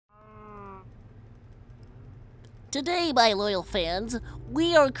Today, my loyal fans,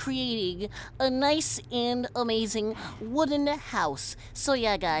 we are creating a nice and amazing wooden house. So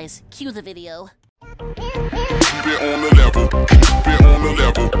yeah, guys, cue the video. Keep it on the level, keep it on the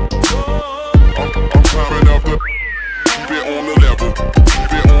level. I'm climbing up the. Keep it on the level,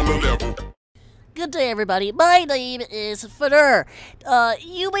 keep it on the level. Good day, everybody. My name is Feder.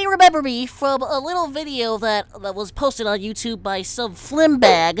 You may remember me from a little video that was posted on YouTube by some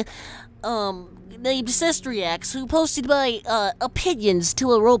flimbag, named CistReactZ, who posted my opinions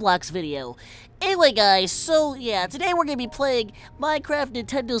to a Roblox video. Anyway, guys, so yeah, today we're gonna be playing Minecraft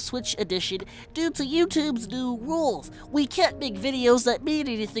Nintendo Switch Edition due to YouTube's new rules. We can't make videos that mean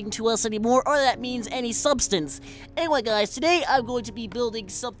anything to us anymore, or that means any substance. Anyway, guys, today I'm going to be building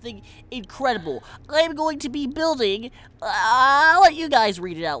something incredible. I'm going to be building, I'll let you guys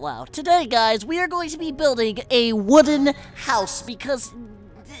read it out loud. Today, guys, we are going to be building a wooden house because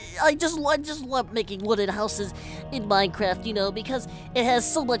I just love making wooden houses in Minecraft, you know, because it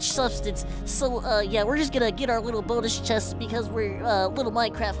has so much substance. So, yeah, we're just gonna get our little bonus chest because we're, little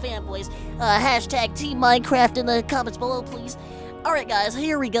Minecraft fanboys. Hashtag Team Minecraft in the comments below, please. Alright, guys,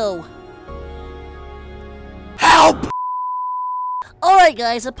 here we go. Help! Alright,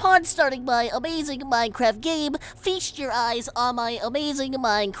 guys, upon starting my amazing Minecraft game, feast your eyes on my amazing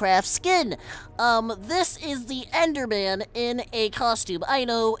Minecraft skin. This is the Enderman in a costume. I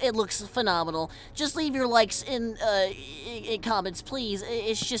know, it looks phenomenal. Just leave your likes in comments, please.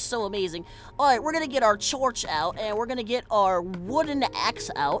 It's just so amazing. Alright, we're gonna get our torch out, and we're gonna get our wooden axe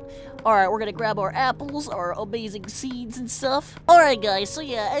out. Alright, we're gonna grab our apples, our amazing seeds and stuff. Alright, guys, so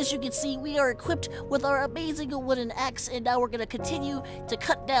yeah, as you can see, we are equipped with our amazing wooden axe, and now we're gonna continue to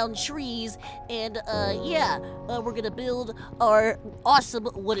cut down trees, and yeah, we're gonna build our awesome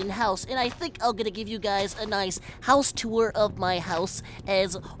wooden house. And I think I'm gonna give you guys a nice house tour of my house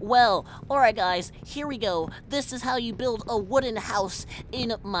as well. Alright, guys, here we go. This is how you build a wooden house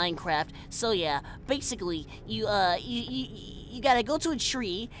in Minecraft. So yeah, basically you gotta go to a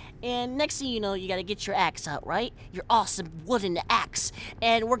tree, and next thing you know, you gotta get your axe out, right? Your awesome wooden axe.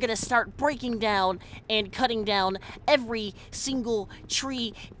 And we're gonna start breaking down and cutting down every single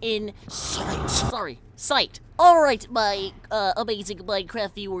tree in sight. Alright, my amazing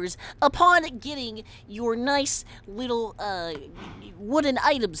Minecraft viewers, upon getting your nice little wooden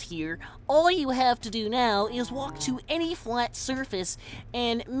items here, all you have to do now is walk to any flat surface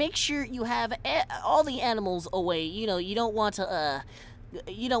and make sure you have all the animals away. You know, you don't want to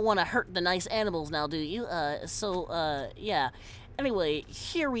hurt the nice animals now, do you? Yeah. Anyway,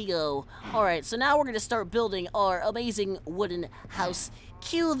 here we go. Alright, so now we're gonna start building our amazing wooden house.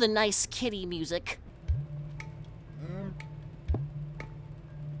 Cue the nice kitty music.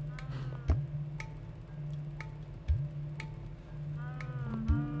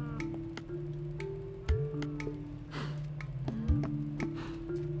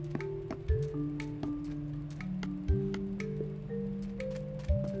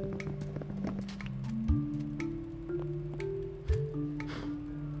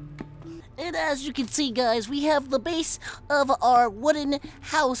 And as you can see, guys, we have the base of our wooden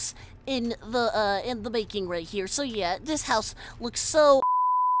house in the making right here. So yeah, this house looks so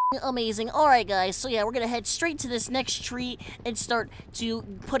amazing. Alright, guys, so yeah, we're gonna head straight to this next tree and start to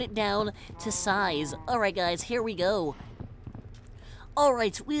put it down to size. Alright, guys, here we go.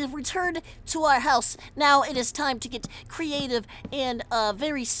 Alright, we have returned to our house. Now it is time to get creative and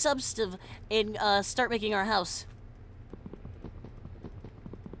very substantive and start making our house.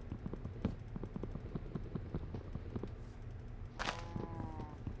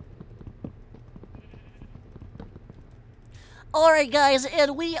 Alright, guys,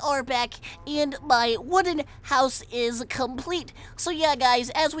 and we are back, and my wooden house is complete. So yeah, guys,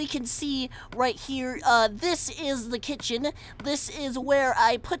 as we can see right here, this is the kitchen. This is where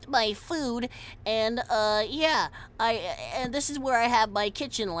I put my food, and yeah, and this is where I have my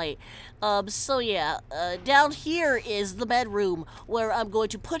kitchen light. So yeah, down here is the bedroom where I'm going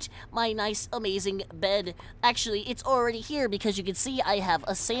to put my nice, amazing bed. Actually, it's already here because you can see I have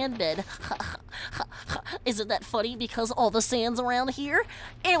a sand bed. Isn't that funny? Because all the sand's around here.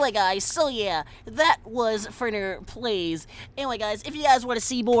 Anyway, guys, so yeah, that was Ferner Plays. Anyway, guys, if you guys want to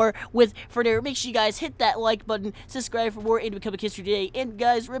see more with Ferner, make sure you guys hit that like button, subscribe for more, and become a Kister today. And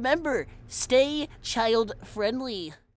guys, remember, stay child friendly.